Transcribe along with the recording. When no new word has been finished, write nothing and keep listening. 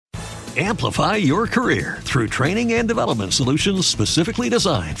Amplify your career through training and development solutions specifically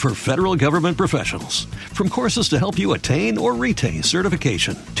designed for federal government professionals. From courses to help you attain or retain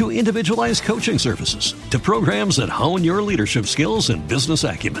certification, to individualized coaching services, to programs that hone your leadership skills and business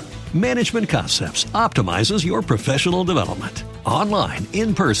acumen, Management Concepts optimizes your professional development. Online,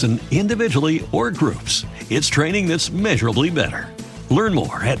 in person, individually, or groups, it's training that's measurably better. Learn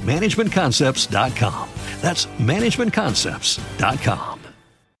more at managementconcepts.com. That's managementconcepts.com.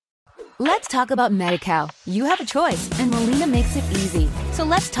 Let's talk about Medi-Cal. You have a choice, and Molina makes it easy. So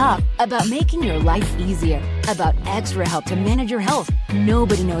let's talk about making your life easier, about extra help to manage your health.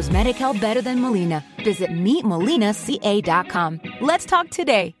 Nobody knows Medi-Cal better than Molina. Visit meetmolinaca.com. Let's talk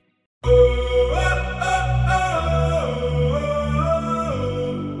today.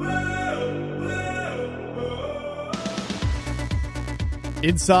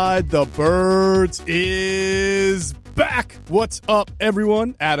 Inside the Birds is back. What's up,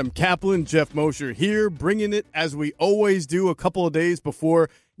 everyone? Adam Kaplan, Jeff Mosher here, bringing it as we always do a couple of days before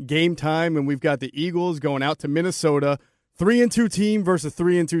game time, and we've got the Eagles going out to Minnesota, 3-2 team versus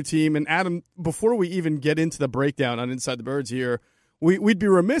 3-2 team. And Adam, before we even get into the breakdown on Inside the Birds here, we'd be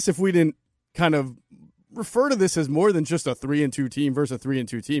remiss if we didn't kind of refer to this as more than just a 3-2 team versus a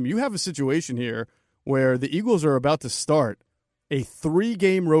 3-2 team. You have a situation here where the Eagles are about to start a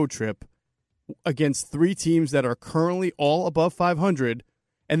 3-game road trip against 3 teams that are currently all above 500,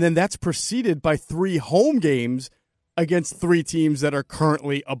 and then that's preceded by 3 home games against 3 teams that are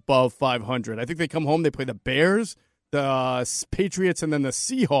currently above 500. I think they come home, they play the Bears, the Patriots, and then the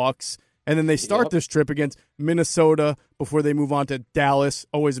Seahawks, and then they start this trip against Minnesota before they move on to Dallas,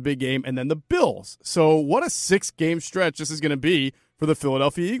 always a big game, and then the Bills. So what a 6-game stretch this is going to be for the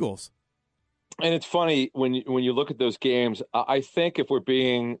Philadelphia Eagles. And it's funny, when you look at those games, I think if we're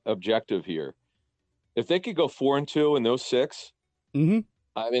being objective here, if they could go 4-2 in those 6, I mean,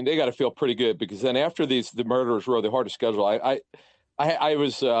 they got to feel pretty good, because then after the Murderers Row, the hardest schedule, I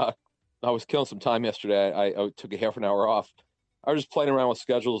was killing some time yesterday. I took a half an hour off. I was just playing around with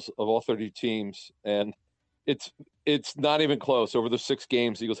schedules of all 30 teams, and it's not even close. Over the 6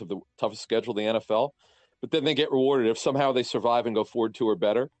 games, the Eagles have the toughest schedule in the NFL, but then they get rewarded if somehow they survive and go 4-2 or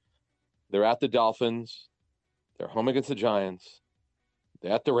better. They're at the Dolphins. They're home against the Giants.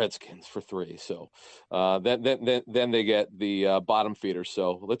 They're at the Redskins for 3. So then they get the bottom feeder.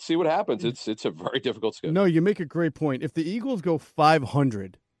 So let's see what happens. It's a very difficult schedule. No, you make a great point. If the Eagles go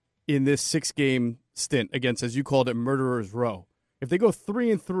 500 in this 6-game stint against, as you called it, Murderers Row, if they go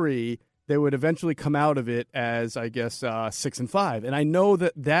 3-3, they would eventually come out of it as, I guess, 6-5. And I know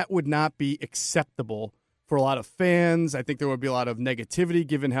that would not be acceptable for a lot of fans. I think there would be a lot of negativity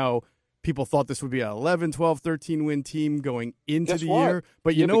given how people thought this would be an 11, 12, 13-win team going into the year.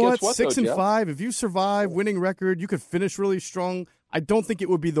 But you know what? 6-5, if you survive, winning record, you could finish really strong. I don't think it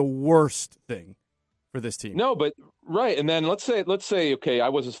would be the worst thing for this team. No, but right. And then let's say, okay, I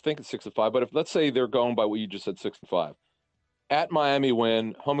wasn't thinking 6-5, but let's say they're going by what you just said, 6-5. At Miami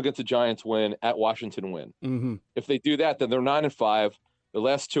win, home against the Giants win, at Washington win. Mm-hmm. If they do that, then they're 9-5. The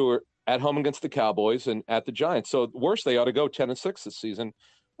last 2 are at home against the Cowboys and at the Giants. So worse, they ought to go 10-6 this season.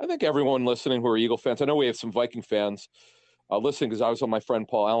 I think everyone listening who are Eagle fans, I know we have some Viking fans listening, because I was on my friend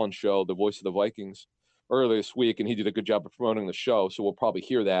Paul Allen's show, The Voice of the Vikings, earlier this week, and he did a good job of promoting the show, so we'll probably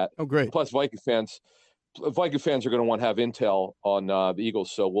hear that. Oh, great. Plus, Viking fans are going to want to have intel on the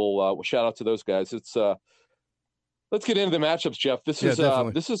Eagles, so we'll shout out to those guys. Let's get into the matchups, Jeff. This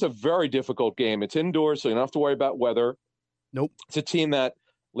is a very difficult game. It's indoors, so you don't have to worry about weather. Nope. It's a team that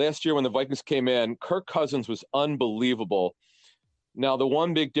last year when the Vikings came in, Kirk Cousins was unbelievable. Now, the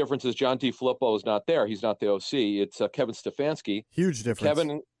one big difference is John DeFilippo is not there. He's not the OC. It's Kevin Stefanski. Huge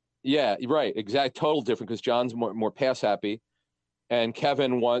difference. Yeah, right. Exact. Total different, because John's more pass happy, and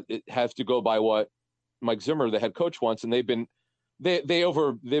Kevin has to go by what Mike Zimmer, the head coach, wants. And they've been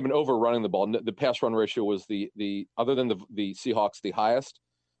overrunning the ball. The pass run ratio was the other than the Seahawks, the highest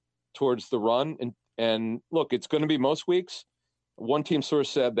towards the run. And look, it's going to be most weeks. One team source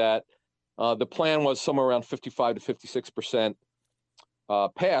said that the plan was somewhere around 55 to 56%.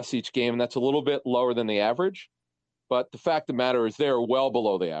 Pass each game, and that's a little bit lower than the average. But the fact of the matter is they're well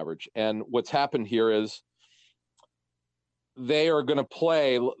below the average. And what's happened here is they're going to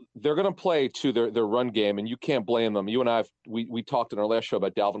play to their run game, and you can't blame them. You and I, we talked in our last show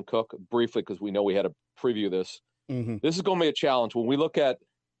about Dalvin Cook briefly, because we know we had to preview this. Mm-hmm. This is going to be a challenge. When we look at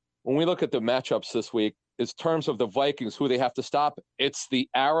the matchups this week, in terms of the Vikings, who they have to stop, it's the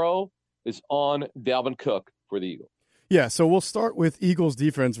arrow is on Dalvin Cook for the Eagles. Yeah, so we'll start with Eagles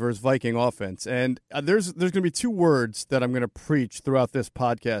defense versus Viking offense. And there's going to be 2 words that I'm going to preach throughout this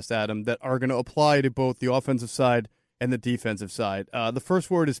podcast, Adam, that are going to apply to both the offensive side and the defensive side. The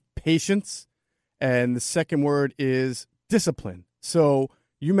first word is patience, and the second word is discipline. So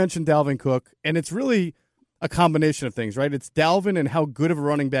you mentioned Dalvin Cook, and it's really a combination of things, right? It's Dalvin and how good of a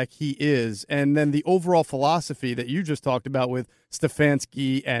running back he is, and then the overall philosophy that you just talked about with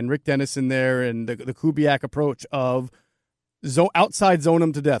Stefanski and Rick Dennison there, and the Kubiak approach of outside zone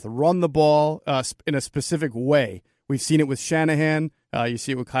him to death, run the ball in a specific way. We've seen it with Shanahan. You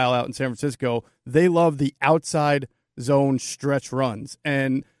see it with Kyle out in San Francisco. They love the outside zone stretch runs.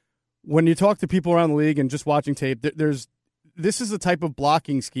 And when you talk to people around the league and just watching tape, this is the type of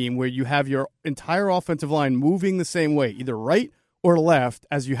blocking scheme where you have your entire offensive line moving the same way, either right or left,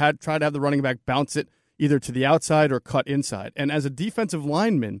 as you try to have the running back bounce it either to the outside or cut inside. And as a defensive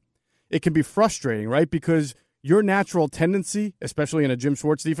lineman, it can be frustrating, right? Because your natural tendency, especially in a Jim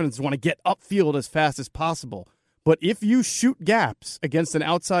Schwartz defense, is to want to get upfield as fast as possible. But if you shoot gaps against an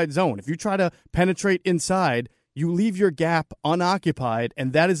outside zone, if you try to penetrate inside, you leave your gap unoccupied,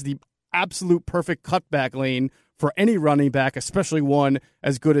 and that is the absolute perfect cutback lane for any running back, especially one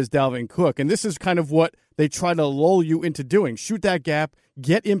as good as Dalvin Cook. And this is kind of what they try to lull you into doing. Shoot that gap,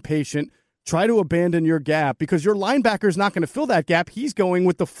 get impatient, try to abandon your gap, because your linebacker is not going to fill that gap. He's going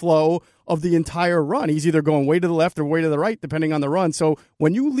with the flow of the entire run. He's either going way to the left or way to the right, depending on the run. So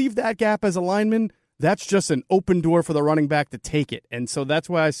when you leave that gap as a lineman, that's just an open door for the running back to take it. And so that's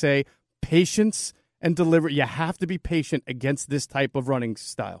why I say patience and delivery. You have to be patient against this type of running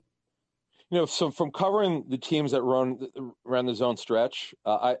style. So from covering the teams that run the zone stretch,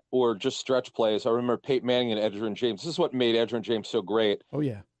 or just stretch plays, I remember Peyton Manning and Edgerrin James. This is what made Edgerrin James so great. Oh,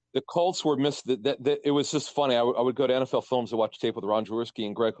 yeah. The Colts were missed. It was just funny. I would go to NFL Films to watch tape with Ron Jaworski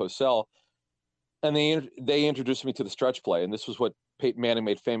and Greg Cosell, and they introduced me to the stretch play. And this was what Peyton Manning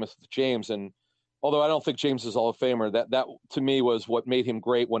made famous with James. And although I don't think James is Hall of Famer, that to me was what made him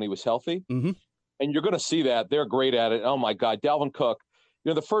great when he was healthy. Mm-hmm. And you're going to see that. They're great at it. Oh, my God. Dalvin Cook,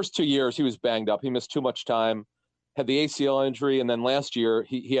 the first 2 years he was banged up. He missed too much time, had the ACL injury, and then last year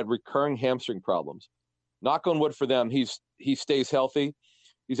he had recurring hamstring problems. Knock on wood for them, he stays healthy.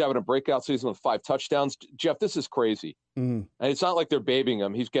 He's having a breakout season with 5 touchdowns. Jeff, this is crazy. Mm-hmm. And it's not like they're babying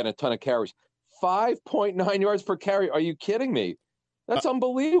him. He's getting a ton of carries. 5.9 yards per carry. Are you kidding me? That's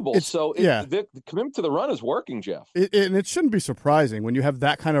unbelievable. The commitment to the run is working, Jeff. And it shouldn't be surprising when you have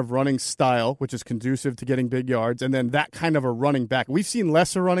that kind of running style, which is conducive to getting big yards, and then that kind of a running back. We've seen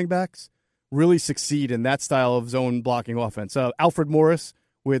lesser running backs really succeed in that style of zone blocking offense. Alfred Morris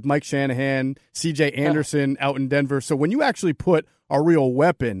with Mike Shanahan, C.J. Anderson out in Denver. So when you actually put a real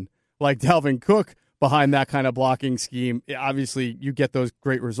weapon like Dalvin Cook behind that kind of blocking scheme, obviously you get those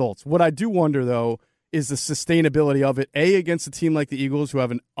great results. What I do wonder, though, is the sustainability of it, A, against a team like the Eagles who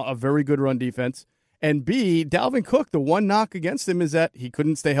have a very good run defense, and B, Dalvin Cook, the one knock against him is that he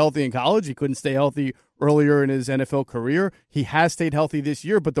couldn't stay healthy in college. He couldn't stay healthy earlier in his NFL career. He has stayed healthy this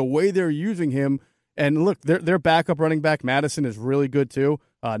year, but the way they're using him, and look, their backup running back, Madison, is really good too.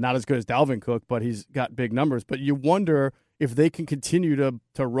 Not as good as Dalvin Cook, but he's got big numbers. But you wonder if they can continue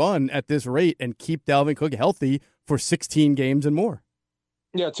to run at this rate and keep Dalvin Cook healthy for 16 games and more.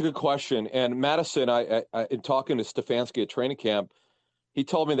 Yeah, it's a good question. And Madison, I in talking to Stefanski at training camp, he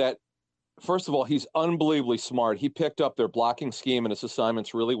told me that, first of all, he's unbelievably smart. He picked up their blocking scheme and his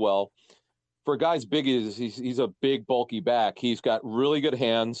assignments really well. For a guy as big as he's a big, bulky back. He's got really good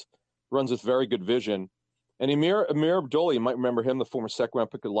hands, runs with very good vision. And Amir Abdullah, you might remember him, the former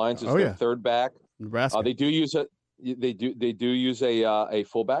second-round pick of the Lions, is their third back. Nebraska. They do use a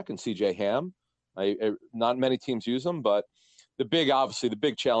fullback in C.J. Ham. Not many teams use them, but the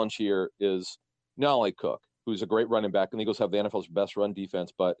big challenge here is not only Cook, who's a great running back, and the Eagles have the NFL's best run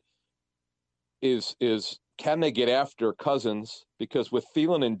defense, but is can they get after Cousins? Because with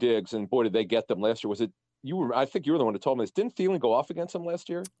Thielen and Diggs, and boy, did they get them last year. Was it you? I think you were the one who told me this. Didn't Thielen go off against them last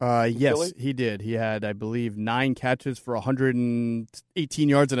year? Yes, Philly? He did. He had, I believe, 9 catches for 118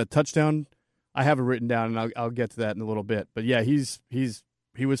 yards and a touchdown. I have it written down, and I'll get to that in a little bit. But yeah,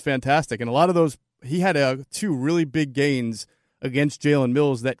 he was fantastic, and a lot of those he had 2 really big gains against Jalen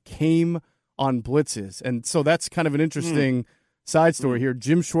Mills that came on blitzes. And so that's kind of an interesting side story here.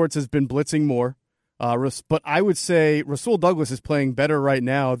 Jim Schwartz has been blitzing more, but I would say Rasul Douglas is playing better right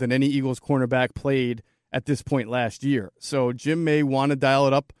now than any Eagles cornerback played at this point last year. So Jim may want to dial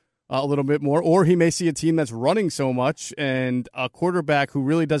it up a little bit more, or he may see a team that's running so much and a quarterback who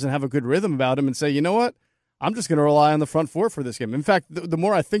really doesn't have a good rhythm about him and say, you know what, I'm just going to rely on the front four for this game. In fact, the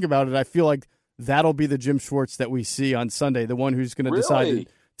more I think about it, I feel like that'll be the Jim Schwartz that we see on Sunday, the one who's going to decide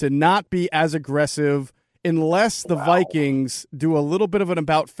to not be as aggressive unless the Vikings do a little bit of an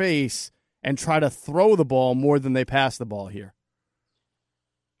about-face and try to throw the ball more than they pass the ball here.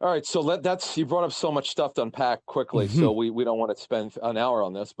 All right, so that's you brought up so much stuff to unpack quickly, so we don't want to spend an hour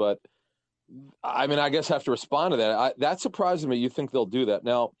on this, but I mean, I guess I have to respond to that. That surprises me. You think they'll do that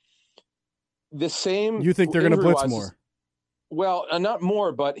now? The same. You think they're going to blitz more? Well, not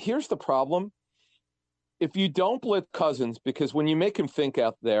more, but here's the problem. If you don't blitz Cousins, because when you make him think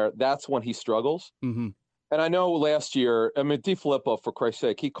out there, that's when he struggles. Mm-hmm. And I know last year, I mean, DeFilippo, for Christ's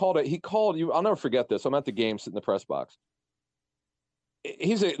sake, he called you. I'll never forget this. I'm at the game sitting in the press box.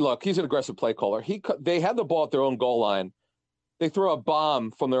 He's an aggressive play caller. They had the ball at their own goal line. They throw a bomb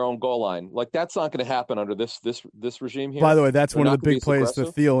from their own goal line. Like, that's not going to happen under this regime here. By the way, that's one of the big plays to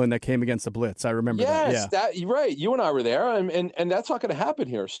Thielen that came against the blitz. I remember that. Yes, you're right. You and I were there, and that's not going to happen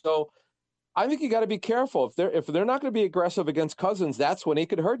here. So I think you got to be careful. If they're not going to be aggressive against Cousins, that's when he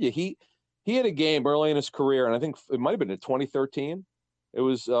could hurt you. He had a game early in his career, and I think it might have been in 2013. It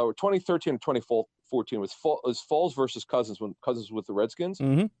was 2013 or 2014. It was Foles versus Cousins when Cousins was with the Redskins.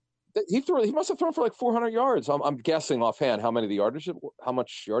 Mm-hmm. He must have thrown for like 400 yards. I'm guessing offhand how much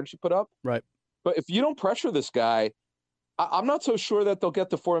yardage he put up. Right. But if you don't pressure this guy, I'm not so sure that they'll get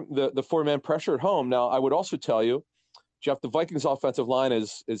the four-man pressure at home. Now, I would also tell you, Jeff, the Vikings offensive line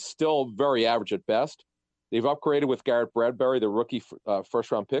is still very average at best. They've upgraded with Garrett Bradbury, the rookie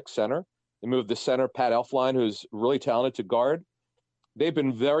first-round pick center. They moved the center, Pat Elflein, who's really talented, to guard. They've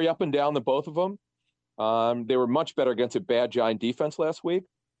been very up and down, the both of them. They were much better against a bad Giant defense last week.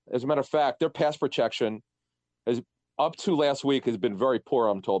 As a matter of fact, their pass protection up to last week has been very poor,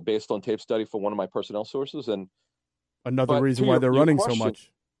 I'm told, based on tape study from one of my personnel sources. And another reason why they're running so much.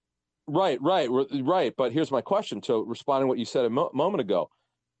 Right. But here's my question. So responding to what you said a moment ago,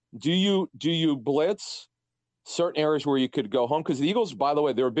 do you blitz certain areas where you could go home? Because the Eagles, by the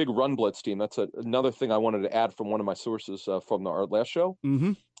way, they're a big run blitz team. That's another thing I wanted to add from one of my sources from our last show.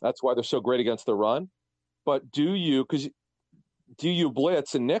 Mm-hmm. That's why they're so great against the run. But do you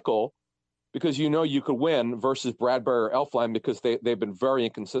blitz and nickel because you could win versus Bradbury or Elflein because they've been very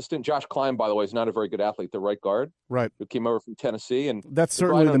inconsistent? Josh Klein, by the way, is not a very good athlete, the right guard. Right. Who came over from Tennessee. And that's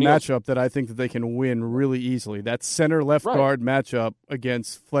certainly the matchup that I think that they can win really easily. That center-left guard matchup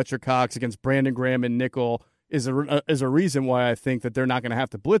against Fletcher Cox, against Brandon Graham and nickel is a reason why I think that they're not going to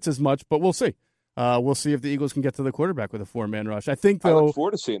have to blitz as much, but we'll see. We'll see if the Eagles can get to the quarterback with a four-man rush. I think, though, I look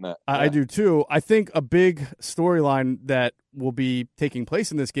forward to seeing that. I do too. I think a big storyline that will be taking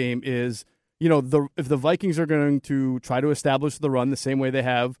place in this game is, if the Vikings are going to try to establish the run the same way they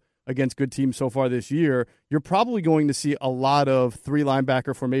have against good teams so far this year, you're probably going to see a lot of three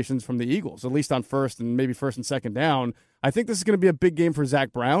linebacker formations from the Eagles, at least on first and maybe first and second down. I think this is going to be a big game for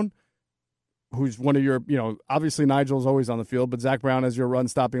Zach Brown, who's one of your, obviously Nigel's always on the field, but Zach Brown as your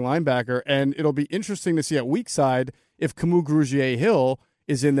run-stopping linebacker. And it'll be interesting to see at weak side if Camus Grugier-Hill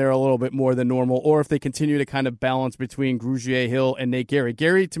is in there a little bit more than normal, or if they continue to kind of balance between Grugier-Hill and Nate Gerry.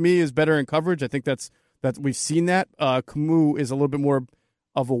 Gerry, to me, is better in coverage. I think that's we've seen that. Camus is a little bit more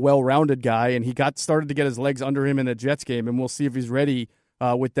of a well-rounded guy, and he started to get his legs under him in the Jets game, and we'll see if he's ready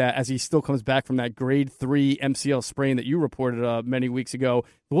with that as he still comes back from that grade 3 MCL sprain that you reported many weeks ago.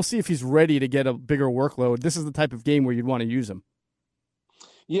 We'll see if he's ready to get a bigger workload. This is the type of game where you'd want to use him.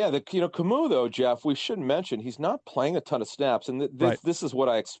 Yeah, Camus, though, Jeff, we should mention he's not playing a ton of snaps, and this is what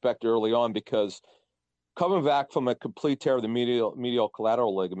I expect early on, because coming back from a complete tear of the medial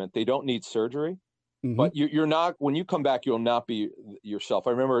collateral ligament, they don't need surgery. Mm-hmm. But you're not, when you come back, you'll not be yourself.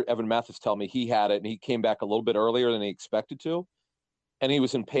 I remember Evan Mathis telling me he had it, and he came back a little bit earlier than he expected to, and he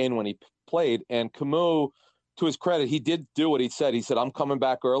was in pain when he played. And Camus, to his credit, he did do what he said. He said, I'm coming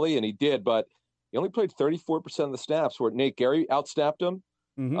back early, and he did, but he only played 34% of the snaps, where Nate Gerry outsnapped him.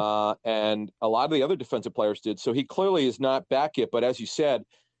 Mm-hmm. And a lot of the other defensive players did. So he clearly is not back yet. But as you said,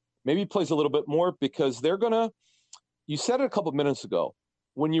 maybe he plays a little bit more because you said it a couple of minutes ago,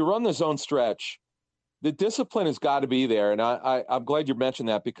 when you run the zone stretch, the discipline has got to be there. And I'm glad you mentioned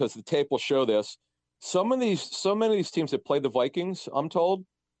that, because the tape will show this. So many of these teams that play the Vikings, I'm told,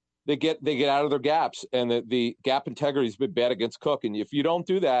 they get out of their gaps, and the gap integrity has been bad against Cook. And if you don't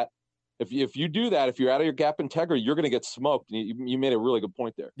do that, if you do that, if you're out of your gap integrity, you're going to get smoked. You made a really good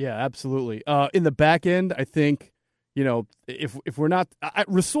point there. Yeah, absolutely. In the back end, I think, if we're not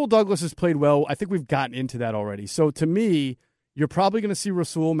Rasul Douglas has played well. I think we've gotten into that already. So to me, you're probably going to see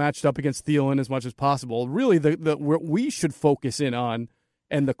Rasul matched up against Thielen as much as possible. Really, what we should focus in on,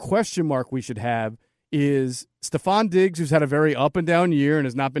 and the question mark we should have, is Stephon Diggs, who's had a very up and down year and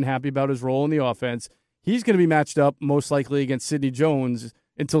has not been happy about his role in the offense. He's going to be matched up most likely against Sidney Jones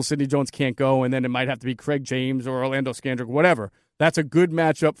until Sidney Jones can't go, and then it might have to be Craig James or Orlando Scandrick, whatever. That's a good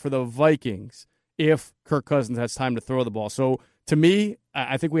matchup for the Vikings if Kirk Cousins has time to throw the ball. So to me,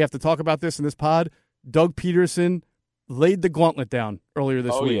 I think we have to talk about this in this pod. Doug Peterson, laid the gauntlet down earlier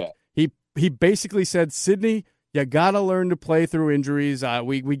this week. Yeah. He basically said, Sidney, you got to learn to play through injuries.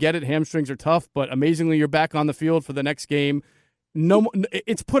 We get it. Hamstrings are tough, but amazingly, you're back on the field for the next game. No,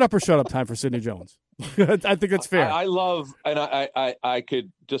 it's put up or shut up time for Sidney Jones. I think it's fair. I love, and I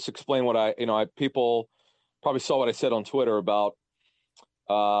could just explain what people probably saw what I said on Twitter about,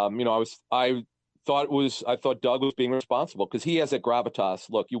 I thought Doug was being responsible because he has that gravitas.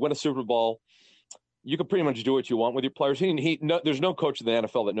 Look, you win a Super Bowl, you can pretty much do what you want with your players. There's no coach in the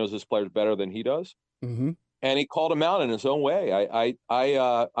NFL that knows his players better than he does. Mm-hmm. And he called him out in his own way.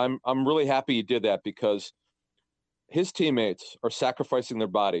 I'm really happy he did that because his teammates are sacrificing their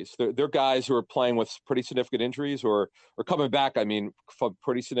bodies. They're guys who are playing with pretty significant injuries or coming back, from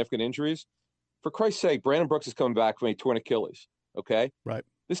pretty significant injuries. For Christ's sake, Brandon Brooks is coming back from a torn Achilles, okay? Right.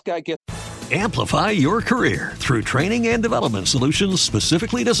 This guy gets... Amplify your career through training and development solutions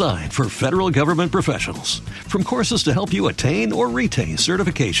specifically designed for federal government professionals. From courses to help you attain or retain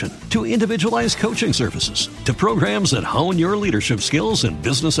certification, to individualized coaching services, to programs that hone your leadership skills and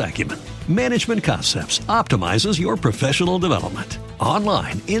business acumen, Management Concepts optimizes your professional development.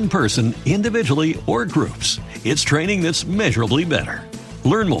 Online, in person, individually, or groups, it's training that's measurably better.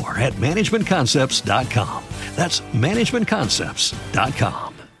 Learn more at managementconcepts.com. That's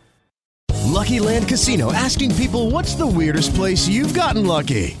managementconcepts.com. Lucky Land Casino, asking people, what's the weirdest place you've gotten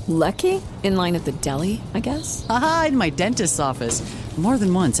lucky? Lucky? In line at the deli, I guess? Aha, in my dentist's office. More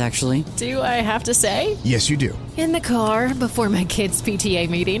than once, actually. Do I have to say? Yes, you do. In the car before my kids' PTA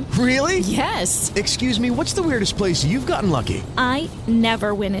meeting. Really? Yes. Excuse me, what's the weirdest place you've gotten lucky? I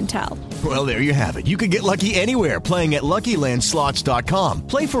never win and tell. Well, there you have it. You can get lucky anywhere, playing at LuckyLandSlots.com.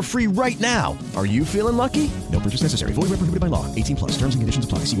 Play for free right now. Are you feeling lucky? No purchase necessary. Void where prohibited by law. 18+. Terms and conditions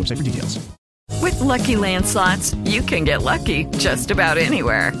apply. See website for details. With Lucky Land Slots, you can get lucky just about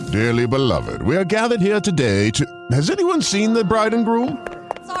anywhere. Dearly beloved, we are gathered here today to... Has anyone seen the bride and groom?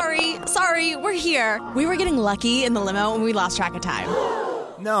 Sorry, we're here. We were getting lucky in the limo and we lost track of time.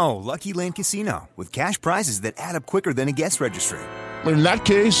 No, Lucky Land Casino, with cash prizes that add up quicker than a guest registry. In that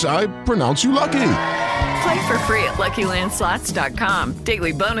case, I pronounce you lucky. Play for free at LuckyLandSlots.com.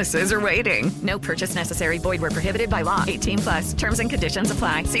 Daily bonuses are waiting. No purchase necessary. Void where prohibited by law. 18+. Terms and conditions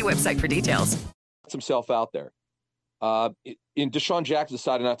apply. See website for details. Himself out there. In Deshaun Jackson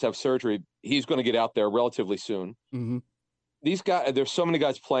decided not to have surgery. He's going to get out there relatively soon. Mm-hmm. These guys, there's so many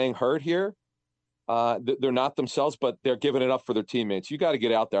guys playing hurt here. They're not themselves, but they're giving it up for their teammates. You got to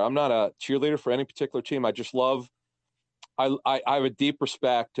get out there. I'm not a cheerleader for any particular team. I just love. I have a deep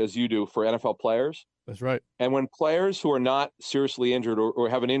respect, as you do, for NFL players. That's right. And when players who are not seriously injured or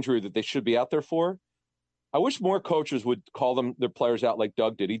have an injury that they should be out there for, I wish more coaches would call their players out like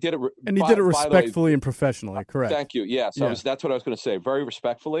Doug did. He did it, and he did it respectfully and professionally. Correct. Thank you. Yes, yeah. That's what I was going to say. Very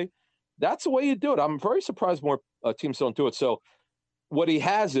respectfully. That's the way you do it. I'm very surprised more teams don't do it. So what he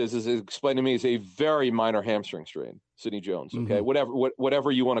has is explained to me, is a very minor hamstring strain, Sidney Jones. Okay,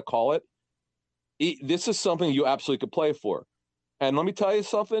 whatever you want to call it. This is something you absolutely could play for. And let me tell you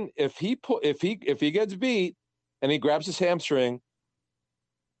something: if he gets beat and he grabs his hamstring,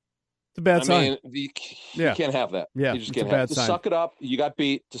 it's a bad sign. You can't have that. Yeah, you just can't have it. Just suck it up. You got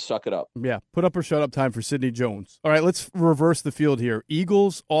beat. To suck it up. Yeah, put up or shut up time for Sidney Jones. All right, let's reverse the field here.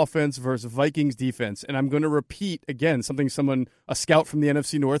 Eagles offense versus Vikings defense, and I'm going to repeat again something a scout from the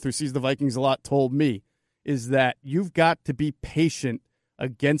NFC North who sees the Vikings a lot told me, is that you've got to be patient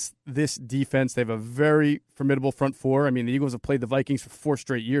against this defense. They have a very formidable front four. I mean, the Eagles have played the Vikings for 4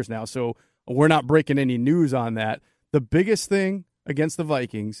 straight years now, so we're not breaking any news on that. The biggest thing against the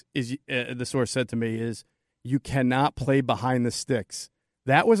Vikings is, the source said to me, is you cannot play behind the sticks.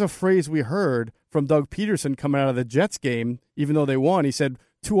 That was a phrase we heard from Doug Peterson coming out of the Jets game, even though they won. He said,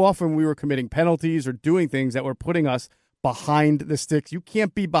 too often we were committing penalties or doing things that were putting us behind the sticks. You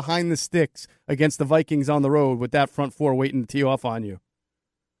can't be behind the sticks against the Vikings on the road with that front four waiting to tee off on you.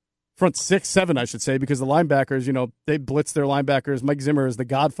 Front 6, 7, I should say, because the linebackers, they blitz their linebackers. Mike Zimmer is the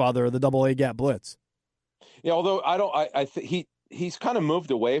godfather of the double A gap blitz. Yeah, although I think he's kind of moved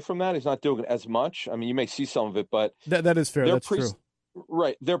away from that. He's not doing it as much. I mean, you may see some of it, but that is fair. That's true.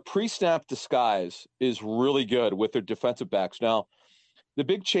 Right. Their pre-snap disguise is really good with their defensive backs. Now, the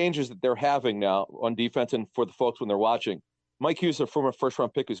big changes that they're having now on defense, and for the folks when they're watching, Mike Hughes, a former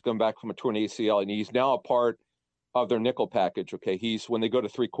first-round pick who's come back from a torn ACL, and he's now a part of their nickel package. Okay, when they go to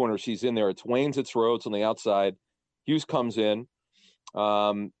 3 corners, he's in there. It's Waynes, it's Rhodes on the outside. Hughes comes in.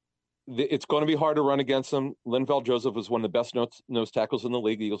 It's going to be hard to run against them. Linval Joseph is one of the best nose tackles in the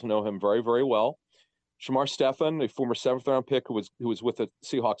league. The Eagles know him very, very well. Shamar Stephen, a former 7th-round pick who was with the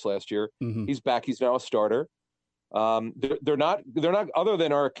Seahawks last year, he's back. He's now a starter. They're not other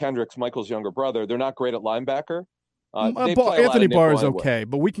than Eric Kendricks, Michael's younger brother. They're not great at linebacker. Anthony Barr is okay,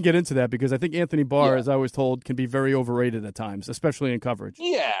 but we can get into that because I think Anthony Barr, as I was told, can be very overrated at times, especially in coverage.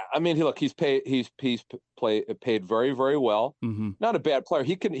 Yeah, I mean, he's paid very, very well. Mm-hmm. Not a bad player.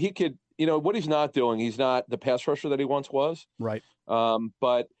 He could, what he's not doing. He's not the pass rusher that he once was. Right.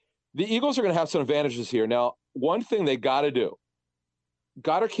 But the Eagles are going to have some advantages here. Now, one thing they got to do,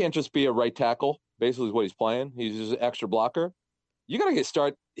 Goddard can't just be a right tackle. Basically, is what he's playing. He's just an extra blocker. You got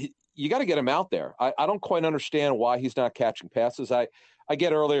to you got to get him out there. I don't quite understand why he's not catching passes. I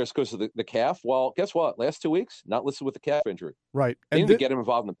get earlier it's because of the calf. Well, guess what? Last 2 weeks, not listed with the calf injury. Right. They need to get him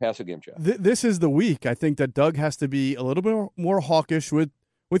involved in the passing game, Jeff. This is the week, I think, that Doug has to be a little bit more hawkish with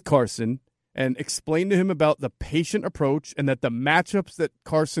Carson and explain to him about the patient approach and that the matchups that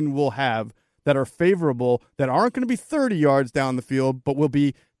Carson will have that are favorable, that aren't going to be 30 yards down the field, but will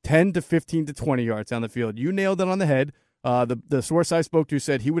be 10 to 15 to 20 yards down the field. You nailed it on the head. The source I spoke to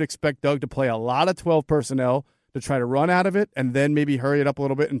said he would expect Doug to play a lot of 12 personnel to try to run out of it and then maybe hurry it up a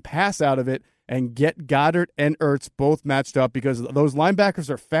little bit and pass out of it and get Goddard and Ertz both matched up because those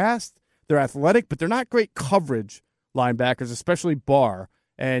linebackers are fast, they're athletic, but they're not great coverage linebackers, especially Barr.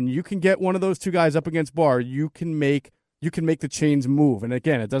 And you can get one of those two guys up against Barr, you can make the chains move. And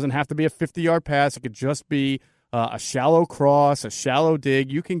again, it doesn't have to be a 50-yard pass. It could just be a shallow cross, a shallow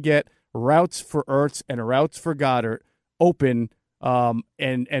dig. You can get routes for Ertz and routes for Goddard open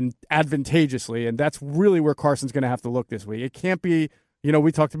and advantageously, and that's really where Carson's going to have to look this week. It can't be,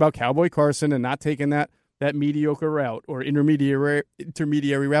 we talked about Cowboy Carson and not taking that mediocre route or intermediary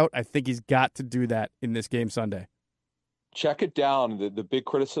route. I think he's got to do that in this game Sunday. Check it down. The big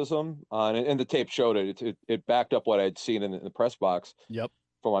criticism, and the tape showed it. It backed up what I'd seen in the press box. Yep.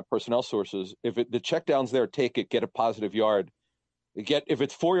 From my personnel sources. If the check down's there, take it. Get a positive yard. If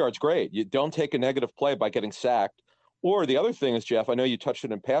it's 4 yards, great. You don't take a negative play by getting sacked. Or the other thing is, Jeff, I know you touched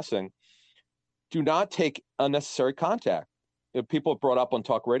it in passing. Do not take unnecessary contact. People have brought up on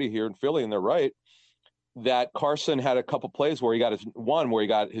Talk Radio here in Philly, and they're right, that Carson had a couple plays where he got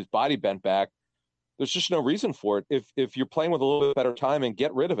his body bent back. There's just no reason for it. If you're playing with a little bit better timing,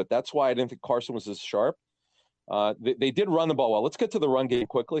 get rid of it. That's why I didn't think Carson was as sharp. They did run the ball well. Let's get to the run game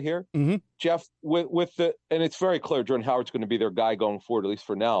quickly here. Mm-hmm. Jeff, and it's very clear Jordan Howard's going to be their guy going forward, at least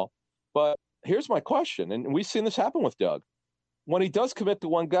for now. But here's my question, and we've seen this happen with Doug. When he does commit to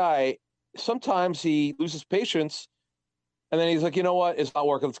one guy, sometimes he loses patience, and then he's like, you know what, it's not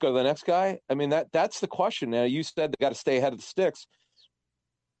working, let's go to the next guy. I mean, that's the question. Now, you said they got to stay ahead of the sticks.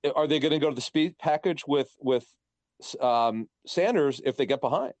 Are they going to go to the speed package with Sanders if they get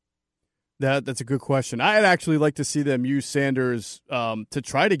behind? That's a good question. I'd actually like to see them use Sanders to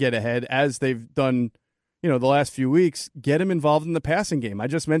try to get ahead as they've done the last few weeks. Get him involved in the passing game. I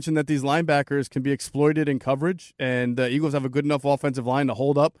just mentioned that these linebackers can be exploited in coverage, and the Eagles have a good enough offensive line to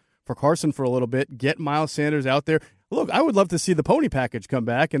hold up for Carson for a little bit. Get Miles Sanders out there. Look, I would love to see the pony package come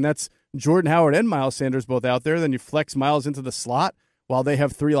back, and that's Jordan Howard and Miles Sanders both out there. Then you flex Miles into the slot while they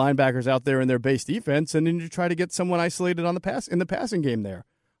have three linebackers out there in their base defense, and then you try to get someone isolated in the passing game there.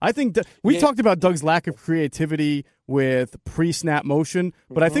 I think we talked about Doug's lack of creativity with pre-snap motion,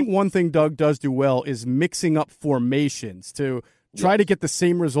 but I think one thing Doug does do well is mixing up formations to try to get the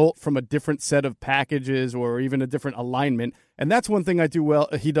same result from a different set of packages or even a different alignment. And that's one thing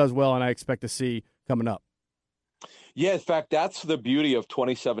he does well, and I expect to see coming up. Yeah, in fact, that's the beauty of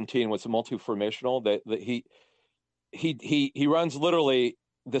 2017 was multi-formational, that he runs literally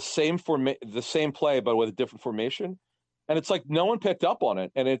the same play but with a different formation. And it's like no one picked up on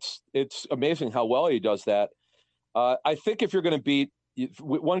it, and it's amazing how well he does that. I think if you're going to beat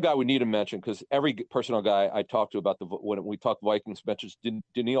one guy, we need to mention because every personal guy I talked to about when we talk Vikings mentions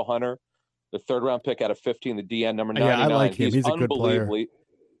Danielle Hunter, the third-round pick out of 15, the DN number 99. Yeah, I like him. He's a good player.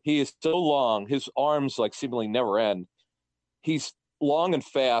 He is so long; his arms seemingly never end. He's long and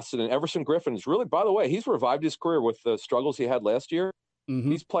fast, and then Everson Griffin is really, by the way, he's revived his career with the struggles he had last year.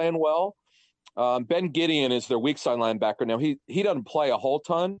 Mm-hmm. He's playing well. Ben Gideon is their weak side linebacker. Now, he doesn't play a whole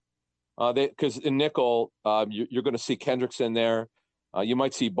ton because in nickel, you're going to see Kendricks in there. You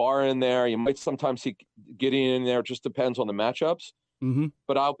might see Barr in there. You might sometimes see Gideon in there. It just depends on the matchups. Mm-hmm.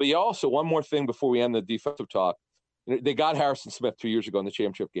 But I'll be also one more thing before we end the defensive talk. They got Harrison Smith 2 years ago in the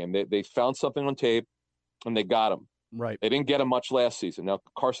championship game. They found something on tape, and they got him. Right. They didn't get him much last season. Now,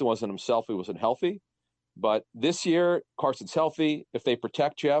 Carson wasn't himself. He wasn't healthy. But this year, Carson's healthy. If they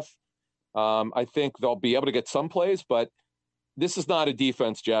protect Jeff, I think they'll be able to get some plays, but this is not a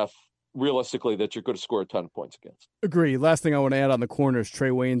defense, Jeff, realistically, that you're going to score a ton of points against. Agree. Last thing I want to add on the corners, Trey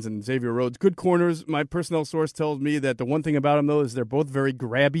Waynes and Xavier Rhodes. Good corners. My personnel source tells me that the one thing about them, though, is they're both very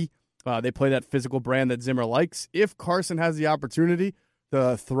grabby. They play that physical brand that Zimmer likes. If Carson has the opportunity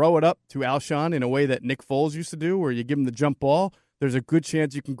to throw it up to Alshon in a way that Nick Foles used to do, where you give him the jump ball, there's a good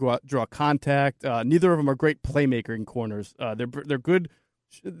chance you can go out, draw contact. Neither of them are great playmaking corners. They're good.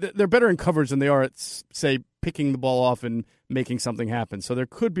 They're better in coverage than they are at, say, picking the ball off and making something happen. So there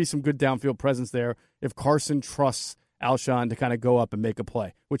could be some good downfield presence there if Carson trusts Alshon to kind of go up and make a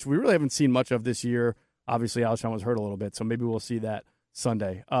play, which we really haven't seen much of this year. Obviously, Alshon was hurt a little bit, so maybe we'll see that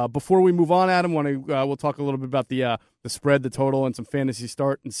Sunday. Before we move on, Adam, we'll talk a little bit about the spread, the total, and some fantasy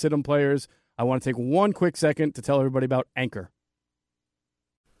start and sit-em players. I want to take one quick second to tell everybody about Anchor.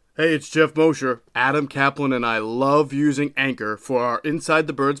 Hey, it's Jeff Mosher. Adam Kaplan and I love using Anchor for our Inside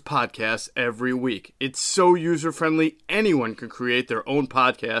the Birds podcast every week. It's so user-friendly, anyone can create their own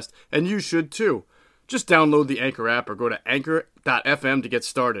podcast, and you should too. Just download the Anchor app or go to anchor.fm to get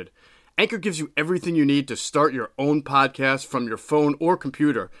started. Anchor gives you everything you need to start your own podcast from your phone or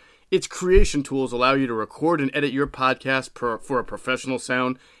computer. Its creation tools allow you to record and edit your podcast for a professional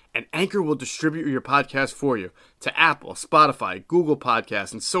sound, and Anchor will distribute your podcast for you to Apple, Spotify, Google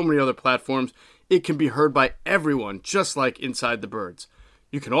Podcasts, and so many other platforms. It can be heard by everyone, just like Inside the Birds.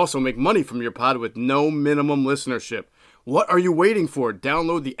 You can also make money from your pod with no minimum listenership. What are you waiting for?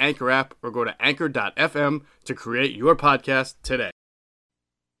 Download the Anchor app or go to anchor.fm to create your podcast today.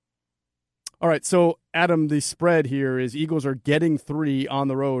 All right, so Adam, the spread here is Eagles are getting 3 on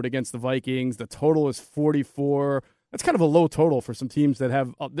the road against the Vikings. The total is 44. That's kind of a low total for some teams that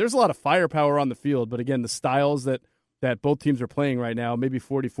have there's a lot of firepower on the field, but again, the styles that both teams are playing right now, maybe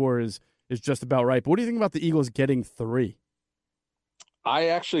 44 is just about right. But what do you think about the Eagles getting 3? All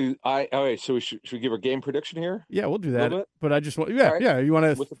right, so should we give our game prediction here? Yeah, we'll do that. But I just want, you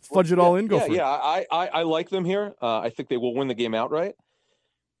want to fudge it all in? Go for it. Yeah, I like them here. I think they will win the game outright.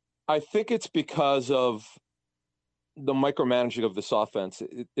 I think it's because of the micromanaging of this offense.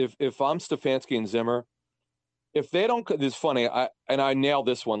 If I'm Stefanski and Zimmer, if they don't, this is funny. I nailed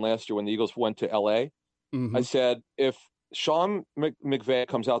this one last year when the Eagles went to L.A. Mm-hmm. I said, if Sean McVay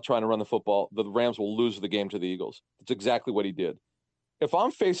comes out trying to run the football, the Rams will lose the game to the Eagles. That's exactly what he did. If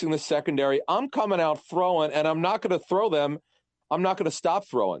I'm facing the secondary, I'm coming out throwing, and I'm not going to throw them. I'm not going to stop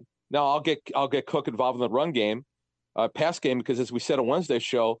throwing. Now I'll get Cook involved in the run game, pass game, because as we said on Wednesday's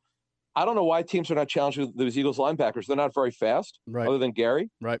show, I don't know why teams are not challenging those Eagles linebackers. They're not very fast, right, other than Gary.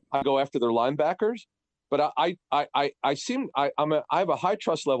 Right. I go after their linebackers, but I have a high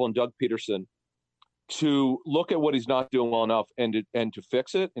trust level in Doug Peterson to look at what he's not doing well enough and to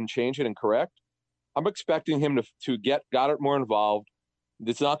fix it and change it and correct. I'm expecting him to get Goddard more involved.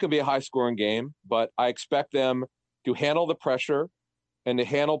 It's not going to be a high scoring game, but I expect them to handle the pressure and to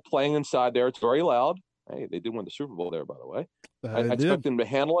handle playing inside there. It's very loud. Hey, they did win the Super Bowl there, by the way. I expect them to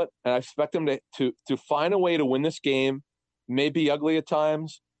handle it, and I expect them to find a way to win this game. Maybe ugly at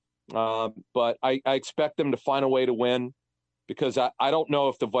times, but I expect them to find a way to win, because I don't know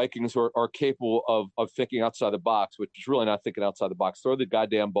if the Vikings are capable of thinking outside the box, which is really not thinking outside the box. Throw the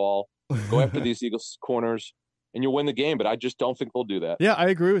goddamn ball, go after these Eagles corners, and you'll win the game, but I just don't think they'll do that. Yeah, I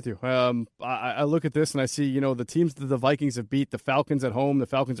agree with you. I look at this and I see, the teams that the Vikings have beat, the Falcons at home. The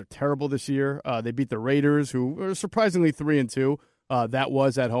Falcons are terrible this year. They beat the Raiders, who are surprisingly 3-2. That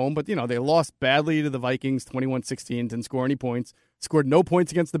was at home, but, they lost badly to the Vikings, 21-16, didn't score any points. Scored no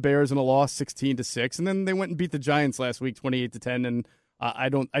points against the Bears in a loss, 16-6, and then they went and beat the Giants last week, 28-10, and I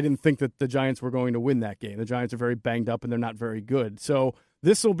didn't think that the Giants were going to win that game. The Giants are very banged up, and they're not very good. So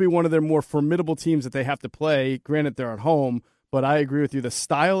this will be one of their more formidable teams that they have to play. Granted, they're at home, but I agree with you. The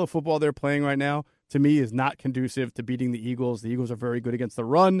style of football they're playing right now, to me, is not conducive to beating the Eagles. The Eagles are very good against the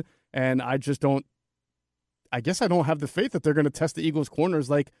run, and I don't have the faith that they're going to test the Eagles'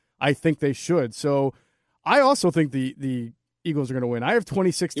 corners like I think they should. So I also think the Eagles are going to win. I have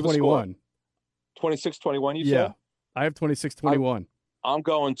 26-21. 26-21, you said? Yeah, I have 26-21. I'm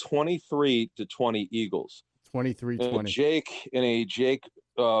going 23-20 Eagles. 23-20.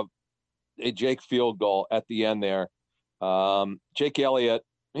 A Jake field goal at the end there. Jake Elliott,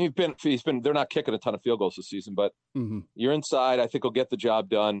 he's been. They're not kicking a ton of field goals this season, but you're inside. I think he'll get the job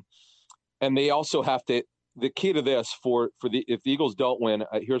done. And they also have to. The key to this if the Eagles don't win,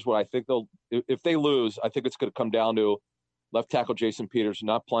 here's what I think they'll. If they lose, I think it's going to come down to left tackle Jason Peters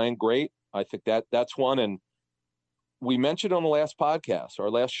not playing great. I think that's one. And we mentioned on the last podcast, our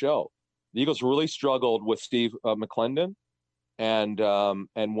last show, the Eagles really struggled with Steve McClendon and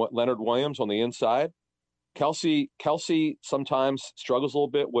what Leonard Williams on the inside. Kelsey sometimes struggles a little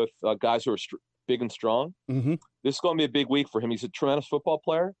bit with guys who are big and strong. Mm-hmm. This is going to be a big week for him. He's a tremendous football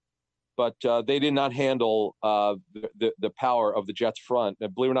player, but they did not handle the power of the Jets front.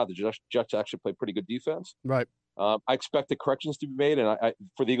 And believe it or not, the Jets actually play pretty good defense. Right. I expect the corrections to be made, and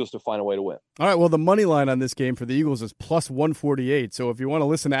for the Eagles to find a way to win. All right, well, the money line on this game for the Eagles is plus 148. So if you want to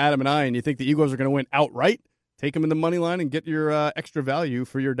listen to Adam and I and you think the Eagles are going to win outright, take them in the money line and get your extra value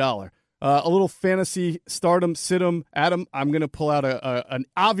for your dollar. A little fantasy stardom, sit-em. Adam, I'm going to pull out an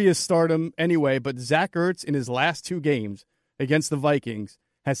obvious stardom anyway, but Zach Ertz in his last 2 games against the Vikings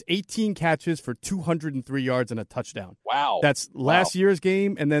has 18 catches for 203 yards and a touchdown. Wow. That's last year's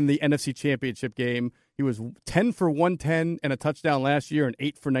game and then the NFC Championship game. He was 10 for 110 and a touchdown last year and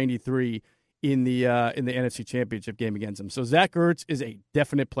 8 for 93 in the NFC Championship game against him. So Zach Ertz is a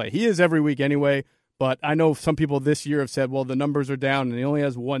definite play. He is every week anyway, but I know some people this year have said, well, the numbers are down and he only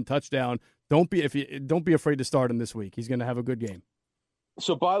has 1 touchdown. Don't be afraid to start him this week. He's going to have a good game.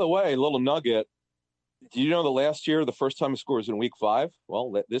 So, by the way, a little nugget. Do you know the last year, the first time he scores in week 5?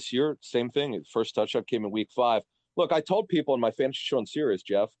 Well, this year, same thing. His first touchdown came in week 5. Look, I told people in my fantasy show on Sirius,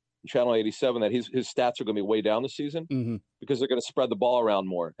 Jeff, Channel 87, that his stats are going to be way down this season because they're going to spread the ball around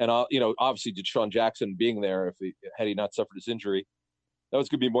more. And, obviously, DeSean Jackson being there, had he not suffered his injury, that was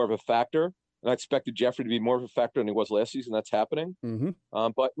going to be more of a factor. And I expected Jeffrey to be more of a factor than he was last season. That's happening.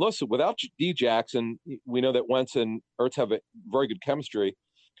 But listen, without D. Jackson, we know that Wentz and Ertz have a very good chemistry.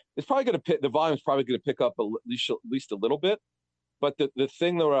 It's probably going to the volume's probably going to pick up at least a little bit. But the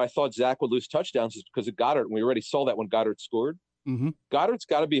thing that I thought Zach would lose touchdowns is because of Goddard, and we already saw that when Goddard scored. Goddard's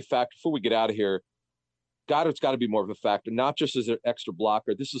got to be a factor before we get out of here. Goddard's got to be more of a factor, not just as an extra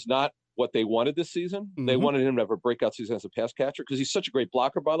blocker. This is not what they wanted this season. They wanted him to have a breakout season as a pass catcher because he's such a great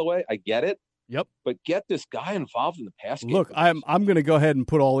blocker, by the way. I get it. Yep. But get this guy involved in the pass game. Look, I'm going to go ahead and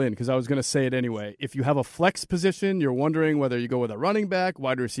put all in because I was going to say it anyway. If you have a flex position, you're wondering whether you go with a running back,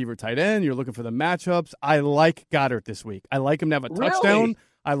 wide receiver, tight end, you're looking for the matchups. I like Goddard this week. I like him to have a touchdown.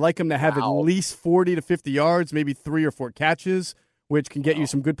 I like him to have at least 40 to 50 yards, maybe 3 or 4 catches, which can get you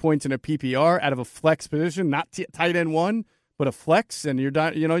some good points in a PPR out of a flex position, not tight end 1, but a flex. And you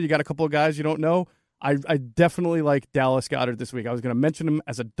got a couple of guys you don't know. I definitely like Dallas Goedert this week. I was going to mention him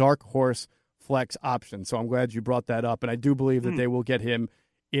as a dark horse flex option. So I'm glad you brought that up. And I do believe that they will get him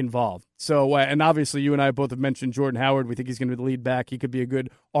involved. So, and obviously you and I both have mentioned Jordan Howard. We think he's going to be the lead back. He could be a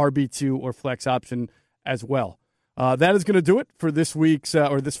good RB2 or flex option as well. That is going to do it for this week's,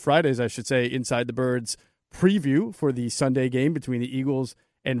 or this Friday's, I should say, Inside the Birds preview for the Sunday game between the Eagles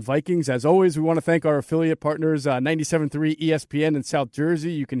and Vikings. As always, we want to thank our affiliate partners, 97.3 ESPN in South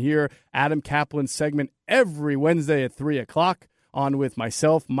Jersey. You can hear Adam Kaplan's segment every Wednesday at 3 o'clock. On with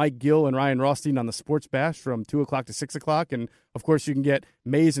myself, Mike Gill, and Ryan Rothstein on the Sports Bash from 2 o'clock to 6 o'clock. And, of course, you can get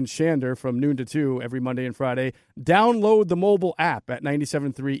Mays and Shander from noon to 2 every Monday and Friday. Download the mobile app at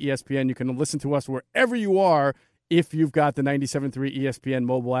 97.3 ESPN. You can listen to us wherever you are if you've got the 97.3 ESPN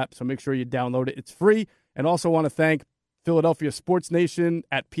mobile app. So make sure you download it. It's free. And also want to thank Philadelphia Sports Nation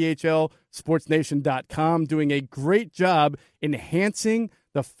at PHLSportsNation.com, doing a great job enhancing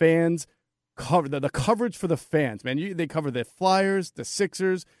the fans' the coverage for the fans, man. They cover the Flyers, the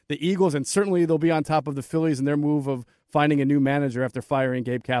Sixers, the Eagles, and certainly they'll be on top of the Phillies in their move of finding a new manager after firing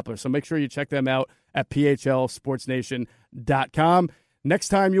Gabe Kapler. So make sure you check them out at PHLSportsNation.com. Next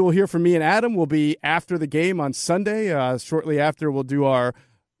time you will hear from me and Adam will be after the game on Sunday. Shortly after, we'll do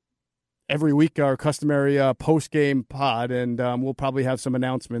every week our customary post-game pod, and we'll probably have some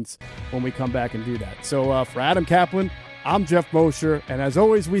announcements when we come back and do that. So for Adam Kaplan, I'm Jeff Mosher, and as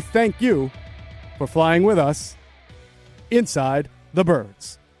always, we thank you for flying with us inside the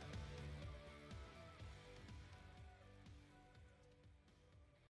Birds.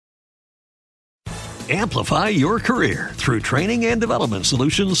 Amplify your career through training and development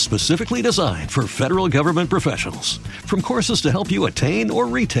solutions specifically designed for federal government professionals. From courses to help you attain or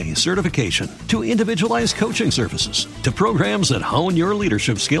retain certification, to individualized coaching services, to programs that hone your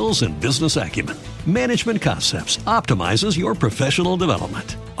leadership skills and business acumen, Management Concepts optimizes your professional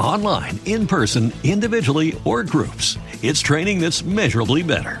development. Online, in person, individually, or groups, it's training that's measurably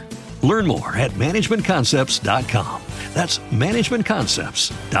better. Learn more at managementconcepts.com. That's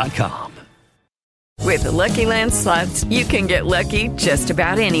managementconcepts.com. With the Lucky Land Slots, you can get lucky just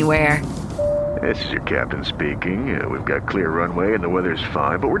about anywhere. This is your captain speaking. We've got clear runway and the weather's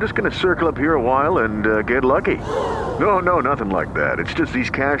fine, but we're just going to circle up here a while and get lucky. No, nothing like that. It's just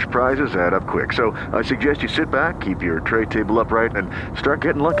these cash prizes add up quick. So I suggest you sit back, keep your tray table upright, and start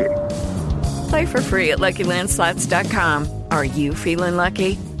getting lucky. Play for free at LuckyLandSlots.com. Are you feeling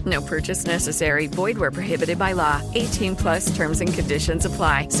lucky? No purchase necessary. Void where prohibited by law. 18+ terms and conditions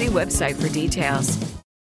apply. See website for details.